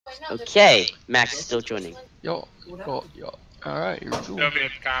Okay, Max is still joining. Yo. Alright, here we go.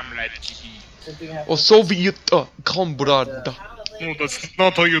 Soviet comrade. Oh, Soviet comrade. No, that's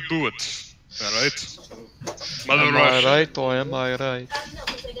not how you do it. Alright? Mother Am I Russia. right or am I right?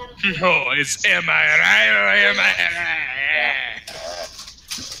 No, it's am I right or am I right?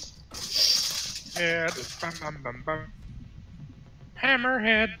 Yeah. Bum, bum, bum.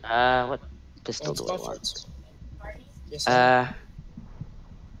 Hammerhead. What pistol do I want? Yes,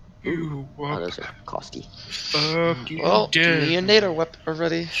 You Oh, walk. those are costly. Fuck you Well, give me a dead. nader weapon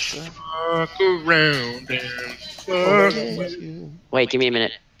already. So. Fuck around and fuck you. Wait, give me a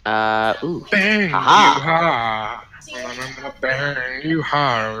minute. Ooh. Bang Haha. you hard. I'm gonna bang you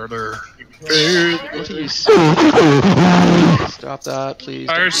harder. What are you saying? Stop that, please.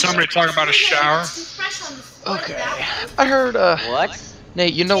 I heard somebody talk about a shower. Okay. I heard, What?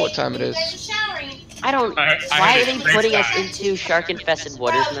 Nate, you know what time it is. I don't. I Why heard are they it. putting us into shark-infested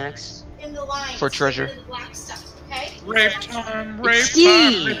waters, Max? For treasure. Rape time, rape It's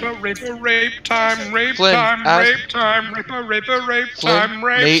time, Steve. rape time, rape Flynn, time, ask- rape time, rape Flynn, time,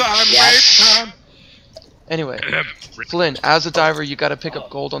 rape Nate. time, Yes. rape Anyway, time. Flynn, as a diver, you gotta pick up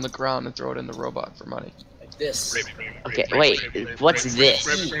gold on the ground and throw it in the robot for money. like this. Okay, wait. What's this?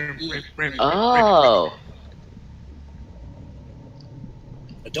 Rape. Oh.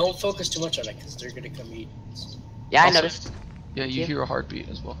 But don't focus too much on it, because they're gonna come eat. Yeah, I Also- noticed. Yeah, you Yeah. hear a heartbeat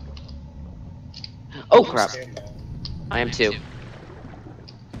as well. Oh I'm crap. scared now. I am too.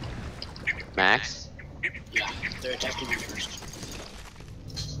 Max. Yeah, they're attacking me first.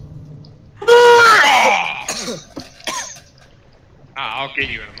 I'll get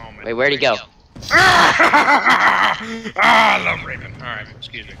you in a moment. Wait, where'd he go? I love raping. Alright,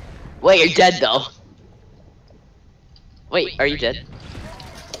 excuse me. Wait, you're dead though. Wait, are you dead?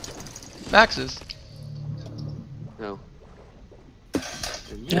 Max is. No.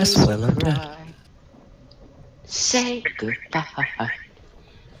 Yes, well, I'm dead. Say goodbye.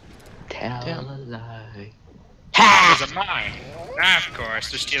 Tell Damn. a lie. There's Ha! a mine. Ah, of course,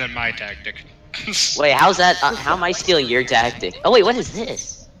 they're stealing my tactic. Wait, how's that? How am I stealing your tactic? Oh wait, what is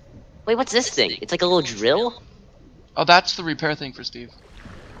this? Wait, what's this thing? It's like a little drill? Oh, that's the repair thing for Steve.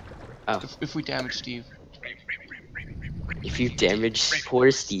 Oh. If we damage Steve. If you damage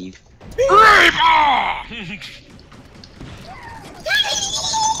poor Steve. Rape! Ah!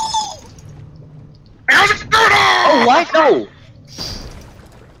 How's it going? Oh, what? No!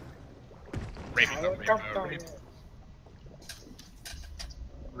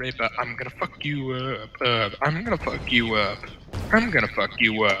 Rape, I'm gonna fuck you up. I'm gonna fuck you up. I'm gonna fuck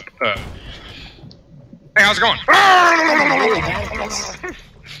you up. Hey, how's it going?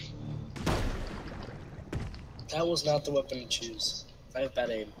 That was not the weapon to choose. I have bad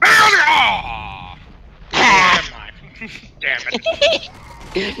aim. Aw! Ha! Damn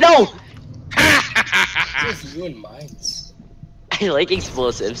it. No! You and mines. I like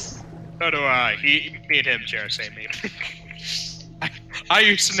explosives. So do I. Me and him share the same name. I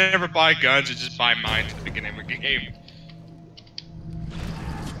used to never buy guns and just buy mines at the beginning of the game.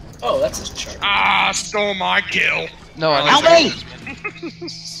 Oh, that's a shark. Ah, stole my kill. No, I Help didn't. me!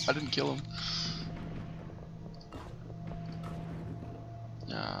 I didn't kill him.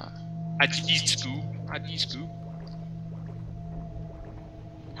 I just scoop. I just scoop.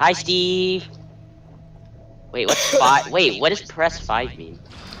 Hi, Steve. Wait, what's 5? Wait, what does press 5 mean?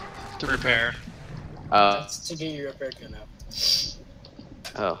 To repair. That's to get your repair gun out.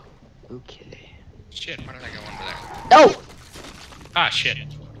 Oh. Okay. Shit, why did I go under there? No! Ah, shit.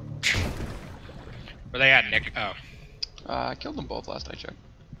 Where they at, Nick? Oh. I killed them both last I checked.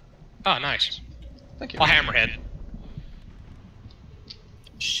 Oh, nice. Thank you. Oh, hammerhead.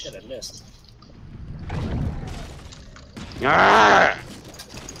 Shit, I missed. Arrgh!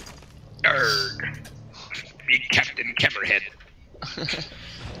 Erg. Be Captain Hammerhead.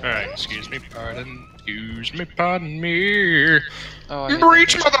 Alright, excuse me, pardon me. Oh, I hate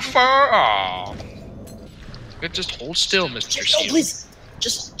Breach, that. motherfucker! Oh. It just hold still, Mr. No, Seal. please!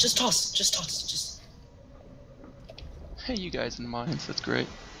 Just toss. Just toss. Just. Hey, you guys in mines. That's great.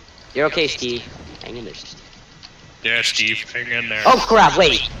 You're okay, Steve. Hang in there, Steve. Yeah, Steve, hang in there. Oh crap,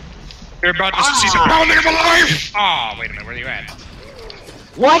 wait! You're about to see some pounding of alive! Oh, wait a minute, where are you at?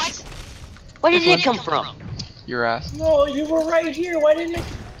 What? Where did it come from? Your ass. No, you were right here. Why didn't I?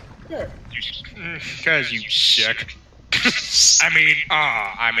 Here. Because you suck.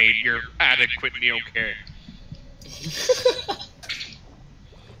 I mean, you're adequately okay.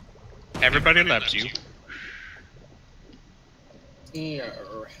 Everybody loves you. No.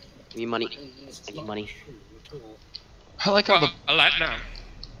 Give me money. I need money. I like how Well, a lot now.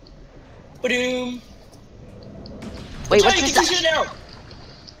 Ba-doom. Wait, Tell what's you, this? get this shit out.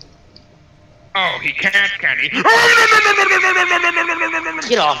 Oh, he can't, can he?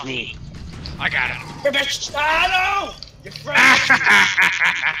 Get off me! I got him. Bitch! Ah, no! You're friends!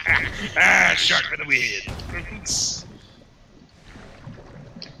 Ah, shark for the win.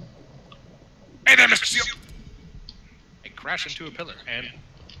 Hey there, Mr. Seal. I crash into a pillar and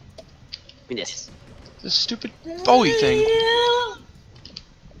We miss. This stupid Bowie thing.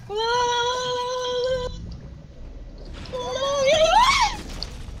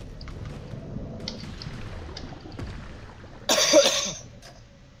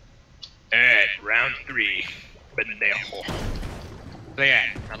 Alright, round 3. Bendejo. Play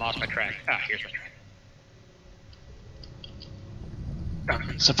at. I lost my track. Ah, here's my track.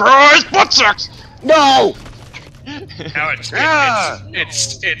 Surprise! Butt sucks! No! Now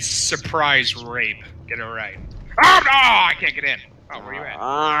it's surprise rape. Get it right. Oh no! I can't get in. Oh, where you at?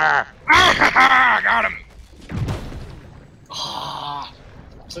 Arr. Ah, got him. Ah,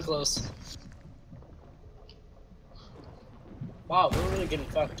 so close. Wow, we're really getting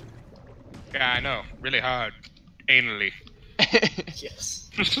fucked. Yeah, I know. Really hard. Anally. Yes.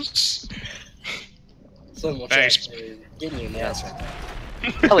 Flynn will Thanks. try getting you in the ass right now.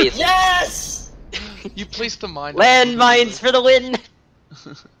 Oh, wait. Yes! You placed the mine. Landmines for the win!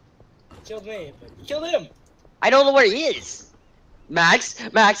 Killed me, but you killed him. I don't know where he is. Max,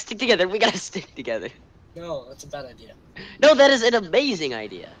 stick together. We gotta stick together. No, that's a bad idea. No, that is an amazing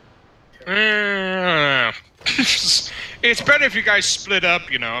idea. It's better if you guys split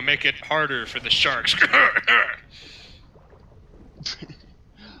up, you know, and make it harder for the sharks.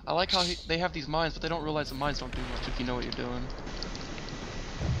 I like how they have these mines, but they don't realize the mines don't do much if you know what you're doing.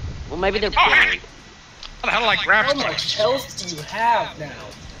 Well, maybe they're Oh, blind. How the hell do I grab How much health do you have now?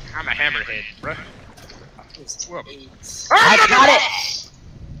 I'm a hammerhead, bruh. It's Whoop. 8. I got it!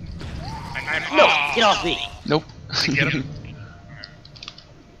 I'm No, get off me! Nope. Get him.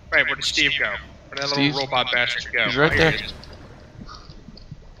 Wait, where did Steve go? Where did that Steve? little robot bastard go? He's right Oh, here there. he is.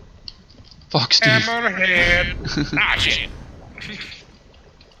 Fuck Steve. Hammerhead. Ah, shit.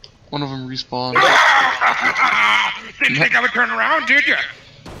 One of them respawned. Didn't think I would turn around, did you?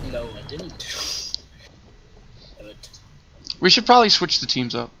 No, I didn't. But, We should probably switch the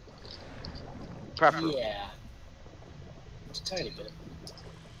teams up. Preferably. yeah. Just a tiny bit.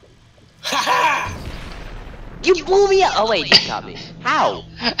 Ha You blew me up! Oh, wait, you got me. How?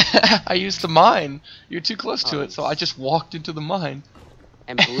 I used the mine. You're too close to it, so I just walked into the mine.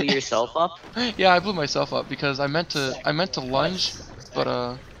 And blew yourself up? Yeah, I blew myself up because I meant to lunge,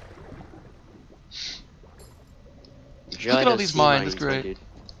 but Joy Look at all does these sea mines, it's my great. dude.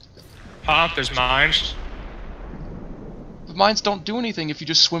 Huh? There's mines? the mines don't do anything if you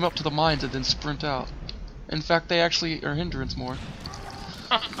just swim up to the mines and then sprint out. In fact, they actually are hindrance more.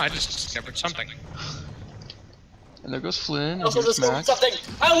 Huh, I just discovered something. And there goes Flynn, and Also, here's this Max. something.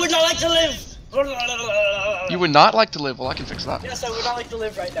 I would not like to live. You would not like to live. Well, I can fix that. Yes, I would not like to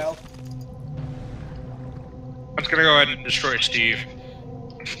live right now. I'm just gonna go ahead and destroy Steve.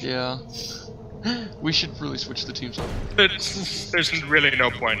 Yeah. We should really switch the teams up. There's really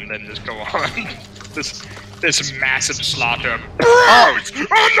no point in letting this go on. this massive slaughter.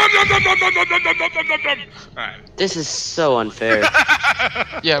 Alright. This is so unfair.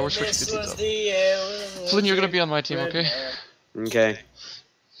 Yeah, we're switching the This teams was up. the Flynn, you're gonna be on my team, okay? Okay.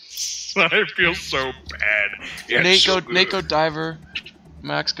 I feel so bad. It's Nate so go diver.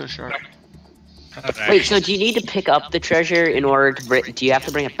 Max go shark. Alright. Wait, so do you need to pick up the treasure in order to bring... Do you have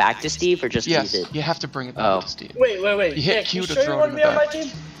to bring it back to Steve, or just Yes, use it? you have to bring it back Oh. to Steve. Wait. You hit Yeah, Q can to you show throw you it want in to be on the my back.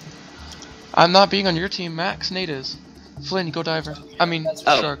 team? I'm not being on your team, Max. Nate is. Flynn, go diver. I mean,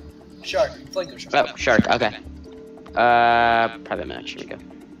 Oh. shark. Shark. Flanker shark. Oh, shark, okay. Private match, here we go.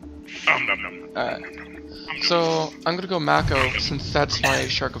 Nom, nom, nom. Alright. So, I'm gonna go Mako, since that's my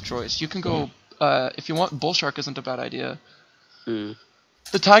shark of choice. You can go, if you want, bull shark isn't a bad idea. Hmm.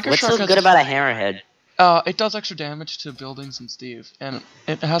 The tiger What's shark so has good about a hammerhead? it does extra damage to buildings and Steve, and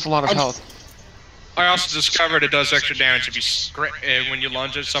it has a lot of health. I also discovered it does extra damage if you when you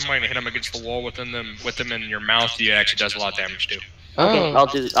lunge at someone and hit them against the wall with them in your mouth. It actually does a lot of damage too. Okay,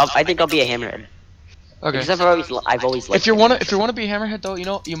 Oh, I think I'll be a hammerhead. okay. Because I've always liked If you wanna hammerheads. be a hammerhead though, you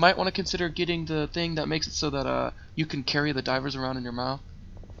know, you might want to consider getting the thing that makes it so that you can carry the divers around in your mouth.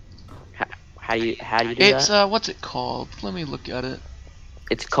 How do you do It's that? what's it called? Let me look at it.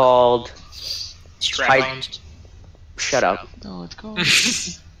 It's called... Strap-ons. Shut up. No, it's called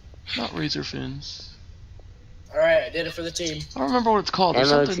not razor fins. Alright, I did it for the team. I don't remember what it's called. There's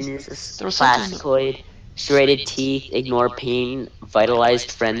something. Emogenesis, there was something- plasticoid, serrated teeth, ignore pain,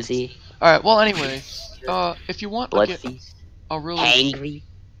 vitalized frenzy, All right. Well, anyway, if you want to blood get feast, a really, angry.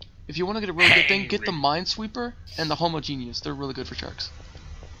 if you want to get a really good thing, get the minesweeper and the homogeneous. They're really good for sharks.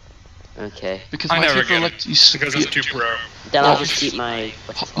 Okay. Because I never Minesweeper get lets you because I'm too pro. Then Well, I'll just keep my.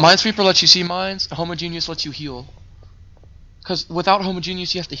 what's it called? Minesweeper lets you see mines. Homogeneous lets you heal. Because without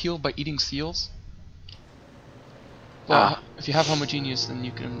homogeneous, you have to heal by eating seals. Well, if you have homogeneous, then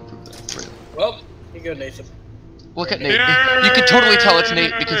you can improve that. Right. Well, here you go, Nathan. Look at Nate. You can totally tell it's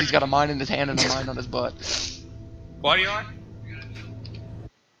Nate because he's got a mine in his hand and a mine on his butt. What do you want?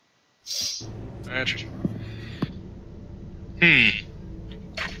 Interesting.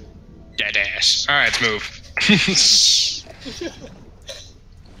 Dead ass. Alright, let's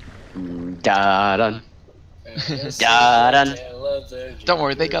move. Da-dun. Da-dun. Don't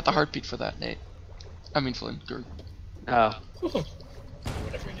worry, they got the heartbeat for that, Nate. I mean Flynn. Gerg. Oh.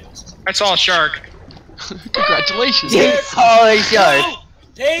 Whatever it is. I saw a shark. Congratulations. Holy shark.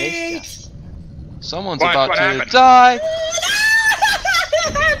 Nate! Someone's What? about What to happened? die.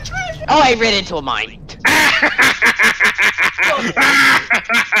 Oh, I ran into a mine.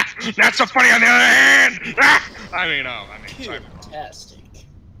 Not so funny on the other hand. Sorry. Fantastic.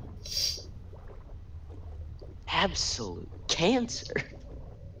 Absolute cancer.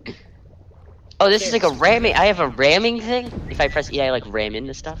 Oh, this is like a ramming. I have a ramming thing. If I press E, I like ram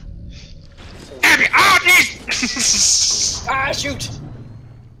into stuff. Abby, oh, jeez! Ah, shoot!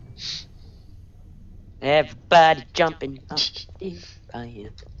 Everybody jumping up the fire.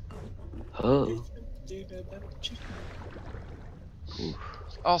 Oh.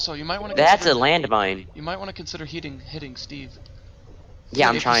 Also, you might want to. That's a landmine. You might want to consider hitting Steve. Yeah,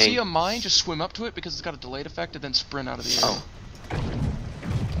 I'm if trying. If you see a mine, just swim up to it because it's got a delayed effect, and then sprint out of the air. Oh.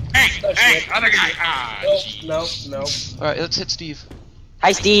 Hey, Oh, hey, shit. other guy. Ah, Oh, jeez. no. All right, let's hit Steve.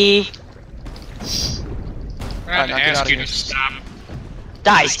 Hi, Steve. I had to now get ask outta you here. to stop.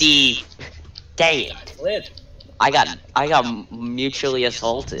 Die, Steve. Dang it. Lid. I got mutually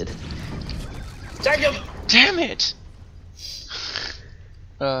assaulted. Tag him! Damn it!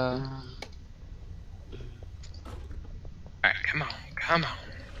 Alright, come on.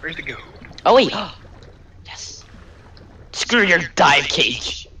 Where's the go? Oh wait. Yes. Screw your dive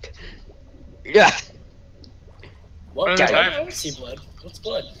cage. Yeah. What? What I is that? don't see blood. What's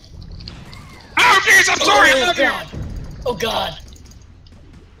blood? Oh, jeez, I'm sorry. I Oh, love you. God. Oh, God.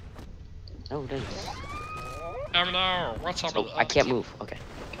 Oh, dang. No, what's up? Oh, I can't move. Okay.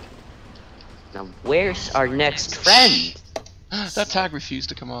 Now, where's our next friend? That tag refused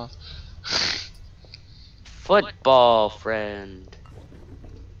to come off. Football friend.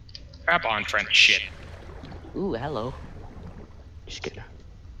 Crap on, friend. Shit. Ooh, hello. Just kidding.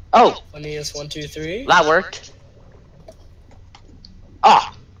 Oh, Funniest 1, 2, 3. that worked.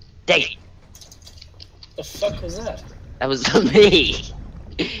 Oh, dang it. The fuck was that? That was me.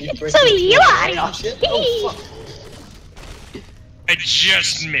 You break So the you camera are. and shit? Oh, fuck. I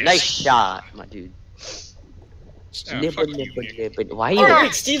just missed. Nice shot, my dude. Oh, Nibba, fuck you, nibba, dude. nibba. Why are Oh, you?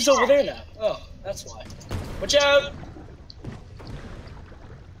 wait, Steve's over there now. Oh, that's why. Watch out!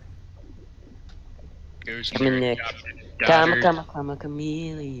 Goes Come in, Nick. Daughter. Come,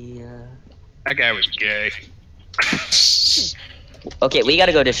 Camellia. That guy was gay. Okay, we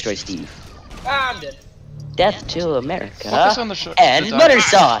gotta go destroy Steve. Ah, I'm dead. Death to America. Focus on the And the butter dive.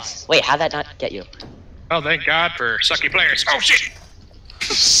 sauce. Wait, how'd that not get you? Oh, thank God for sucky players. Oh, shit!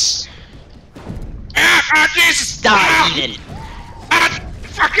 Jesus! Die, Eden.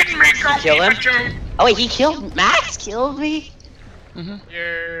 Fucking Rico! Kill him? Pikachu. Oh wait, he killed Max. Killed me. Mm-hmm.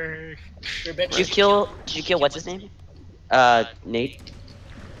 Yay. You're a bitch. Did you kill? What's his name? Nate.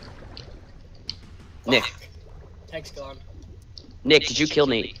 Nick. Fuck. Tag's gone. Nick, did you kill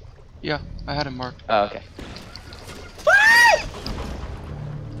Nate? Yeah, I had him marked. Oh, okay.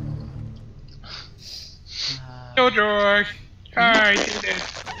 No joy. Hi, did it.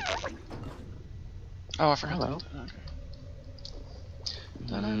 Oh, I forgot. Hello.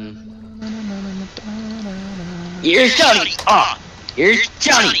 Okay. Here's Johnny. Oh, here's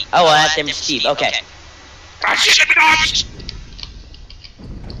Johnny. Oh, well, that's him, Steve. Okay. Ah, shit, let me go!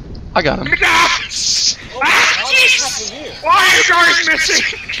 I got him. Let me go! Oh, Ah, God, what's jeez! happening here? Why are you guys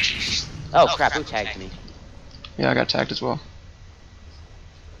missing? Oh crap! Who tagged me? Yeah, I got tagged as well.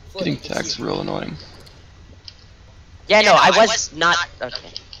 Flip, Getting it's tagged's you. real annoying. Yeah, no, I was not. Okay.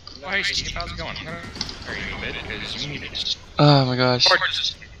 Why, Steve, how's it going? Are you a bit? Because you need it. Oh my gosh.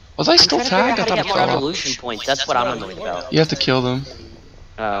 Was I I'm still trying to figure out tagged? I how to thought get I more fell off. evolution points. That's what I'm annoyed about. You have to kill them.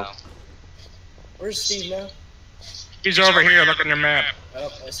 Oh. Where's Steve now? He's over here, look on your map.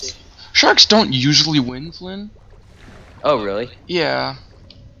 Oh, I see. Sharks don't usually win, Flynn. Oh really? Yeah.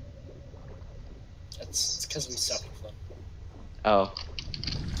 It's because we suck at fun. Oh.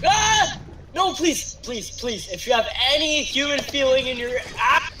 Ah! No, please, please, please. If you have any human feeling in your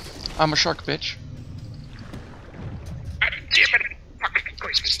I'm a shark bitch. God damn it! Fucking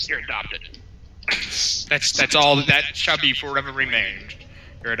Christmas. You're adopted. That's all that shall be forever remained.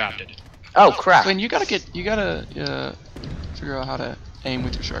 You're adopted. Oh crap. Flynn, you gotta figure out how to aim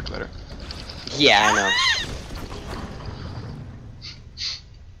with your shark better. Yeah, I know.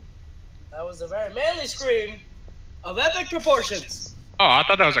 That was a very manly scream of epic proportions. Oh, I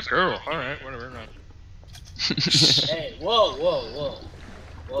thought that was a girl. Alright, whatever. Hey, whoa.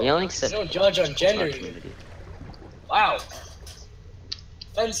 We only You accept. don't judge on gender here. Wow.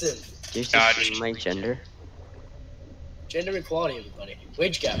 Offensive. You're just my gender. Gender equality, everybody.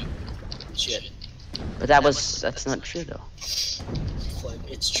 Wage gap. Shit. But that's not true though. Like,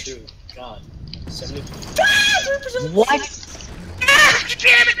 it's true. God. 70. What? Ah,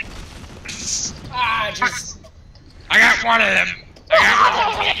 damn it! Just. I got one of them.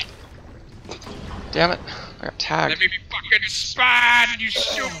 Damn it! I got tagged. Let me fucking spy, you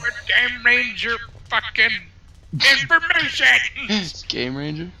stupid game ranger fucking information! Game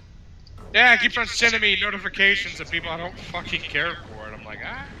Ranger. Yeah, it keeps on sending me notifications of people I don't fucking care for, and I'm like,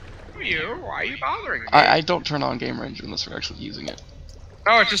 who are you? Why are you bothering me? I don't turn on Game Ranger unless we're actually using it.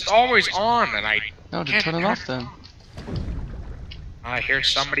 No, it's just always on, and I No, just turn it off then. I hear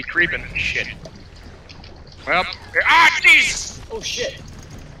somebody creeping and shit. Well, jeez! Oh shit.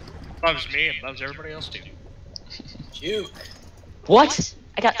 Loves me and loves everybody else too. Juke. What?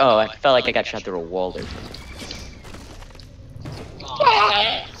 I felt like I got shot through a wall there.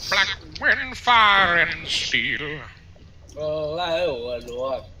 Black wind, fire, and steel. Oh, I would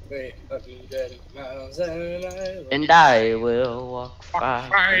walk 300 miles And I will walk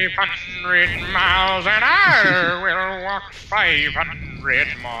 500 miles, and I will walk 500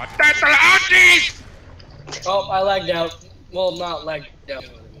 more. That's jeez! Oh, I lagged out. Well, not lagged out.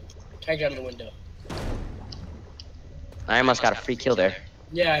 Tagged out of the window. I almost got a free kill there.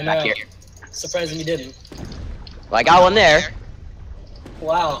 Yeah, I Back know. here. Surprising you didn't. Well, I got one there.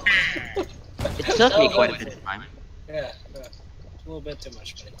 Wow. It took me quite a bit of time. Yeah, a little bit too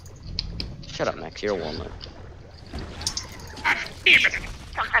much, buddy. Shut up, Max. You're a walnut. Even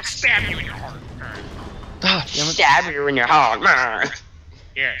I'll stab you in your heart. Ah, damn it. Stab you in your heart.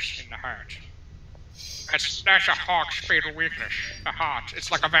 Yes, in the heart. That's a hawk's fatal weakness. The heart. It's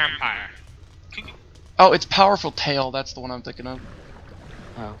like a vampire. Oh, it's Powerful Tail. That's the one I'm thinking of.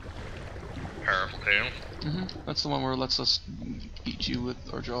 Oh. Powerful tail. That's the one where it lets us beat you with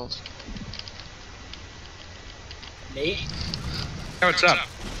our jaws. Nate, Hey, what's up?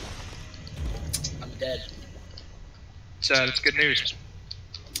 I'm dead. It's good news.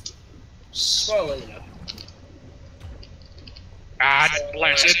 Just wanna let you know. God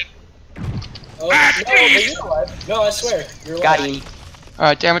bless it. Oh, no, but you're alive. No, I swear. You're alive. Got him.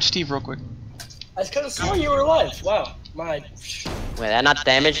 Alright, damage Steve real quick. I could have sworn you were alive. Wow. My. Wait, that not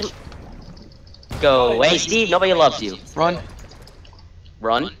damage him? Go away, Steve. Nobody loves you. Run.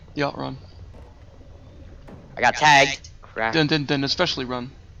 Run. Yeah, run. I got tagged. Crap. Then especially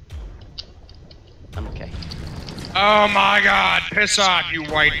run. I'm okay. Oh my god, piss off, you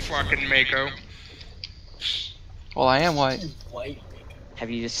white fucking Mako. Well, I am white. White. Have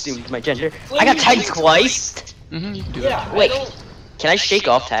you assumed my gender? I got tagged twice. You can do Yeah. that. Wait. I don't. Can I shake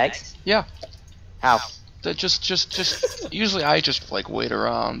off tags? Yeah. How? That just usually I just like wait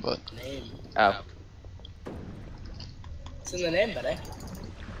around, but Name. Oh. It's in the name, buddy.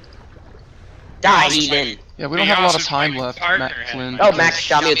 Die, heathen. yeah, we don't have a lot of time left, Max Flynn. Oh, Max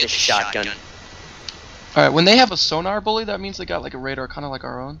shot me with a shotgun. Alright, when they have a sonar bully, that means they got like a radar kind of like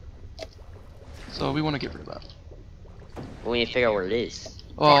our own. So we want to get rid of that. We need to figure out where it is.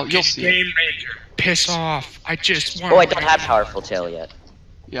 Well, you'll see it. Game Ranger, piss off. I just want. Oh, I don't have Powerful Tail yet.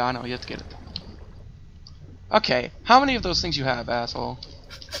 Yeah, I know, you have to get it. Okay, how many of those things you have, asshole?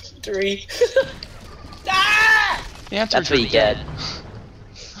 3. Ah! The answer That's is what you get.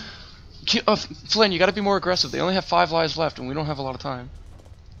 Flynn, you gotta be more aggressive. They only have 5 lives left, and we don't have a lot of time.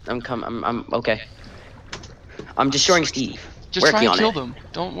 I'm okay. I'm destroying Steve. Just try Working and on kill it. them.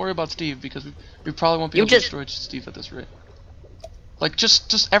 Don't worry about Steve, because we probably won't be You able to destroy Steve at this rate. Like,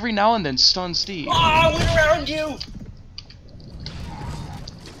 just every now and then stun Steve. Oh, I went around you!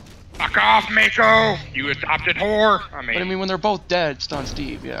 Fuck off, Mako! You adopted whore! But I mean, when they're both dead, stun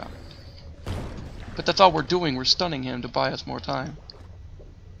Steve, yeah. But that's all we're doing, we're stunning him to buy us more time.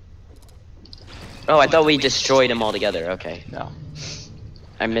 Oh, I thought we destroyed him altogether. Okay. No.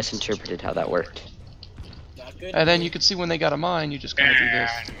 I misinterpreted how that worked. Not good. And then you can see when they got a mine, you just kind of do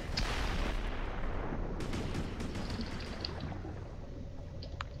this.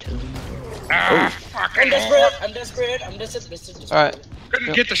 Fucking I'm desperate. I'm desperate. I'm desperate. Alright.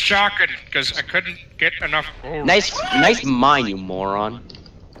 couldn't get the shotgun because I couldn't get enough gold. Nice mine, you moron.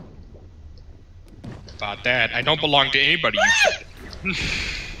 About that. I don't belong to anybody. You said.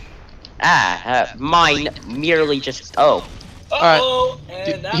 Mine merely just. Oh. Uh-oh,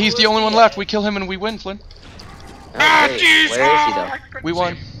 and that He's was the only one end. left. We kill him and we win, Flynn. Ah, Great. jeez! Where is he though? I couldn't We see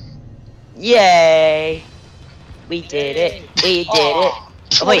won. him. Yay! We did it. We did it. Aw.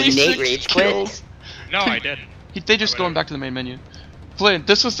 Oh wait, Nate 26 rage kills. quit. No, I didn't. They just Oh, going whatever. back to the main menu. Flynn,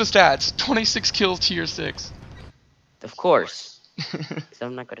 this was the stats. 26 kills, tier 6. Of course. So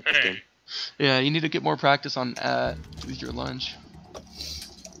I'm not good at this Hey. game. Yeah, you need to get more practice on with your lunge.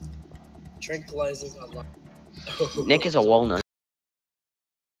 Tranquilizing online. Nick is a walnut.